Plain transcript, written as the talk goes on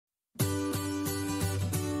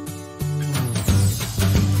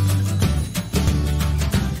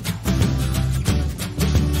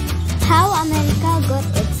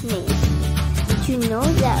know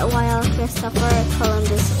that while Christopher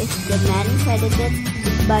Columbus is the man credited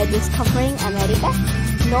by discovering America,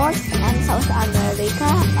 North and South America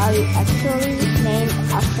are actually named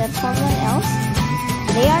after someone else.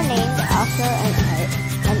 They are named after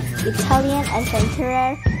an Italian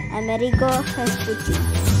adventurer, Amerigo Vespucci.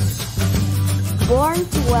 Born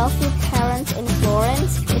to wealthy parents in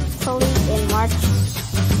Florence, Italy in March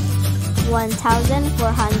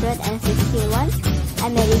 1451,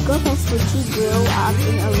 Amerigo Vespucci grew up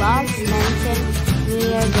in a large mansion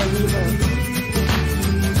near the river.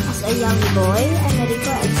 As a young boy, Amerigo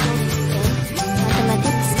excelled in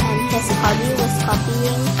mathematics and his hobby was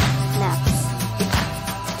copying maps.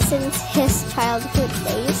 Since his childhood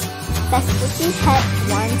days, Vespucci had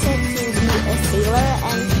wanted to be a sailor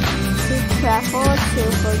and to travel to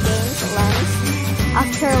foreign lands.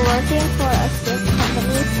 After working for a ship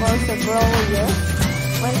company for several years,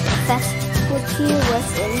 when Vespucci was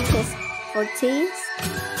in his 40s,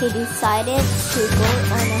 he decided to go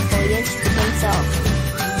on a voyage himself.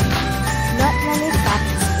 Not many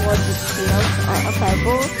facts or details are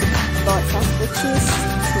available about Vespucci's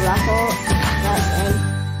travel, but in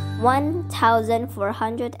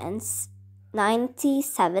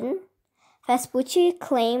 1497, Vespucci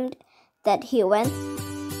claimed that he went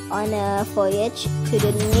on a voyage to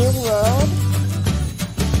the New World.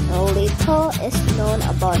 Little is known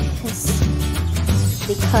about this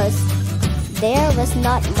because there was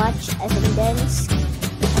not much evidence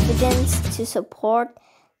to support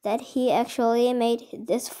that he actually made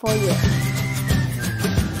this voyage.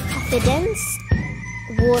 Evidence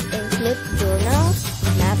would include journals,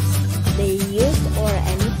 maps they used, or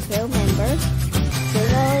any crew members'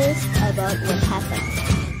 journals about what happened.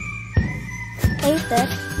 Later,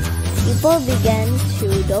 people began to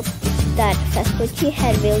doubt that Vespucci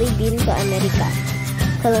had really been to America.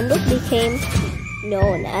 Columbus became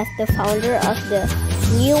known as the founder of the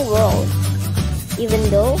New World, even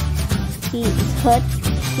though he thought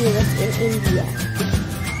he was in India.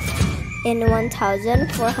 In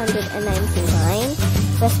 1499,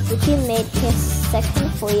 Vespucci made his second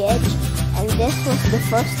voyage, and this was the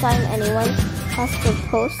first time anyone has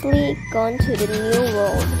supposedly gone to the New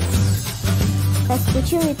World.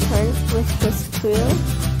 Vespucci returned with his crew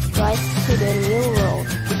twice to the New World,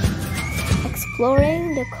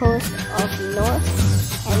 exploring the coast of North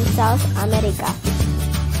and South America.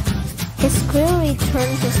 His crew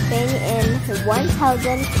returned to Spain in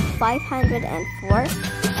 1504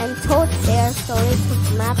 and told their story to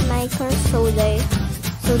map makers so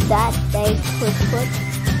that they could put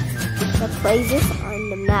the places on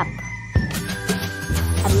the map.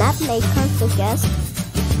 A map maker suggested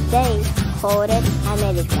they called it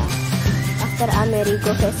America, after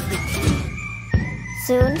Amerigo Vespucci.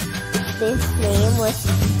 Soon, this name was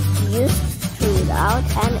used throughout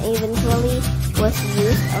and eventually was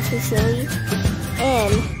used officially in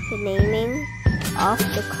the naming of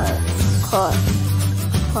the continent.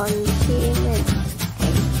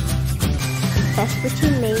 Vespucci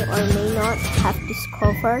may or may not have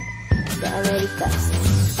discovered the Americas,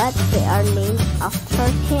 but they are named after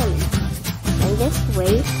him. And this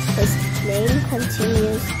way, his name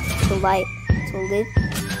continues to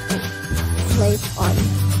live on.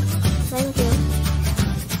 Thank you.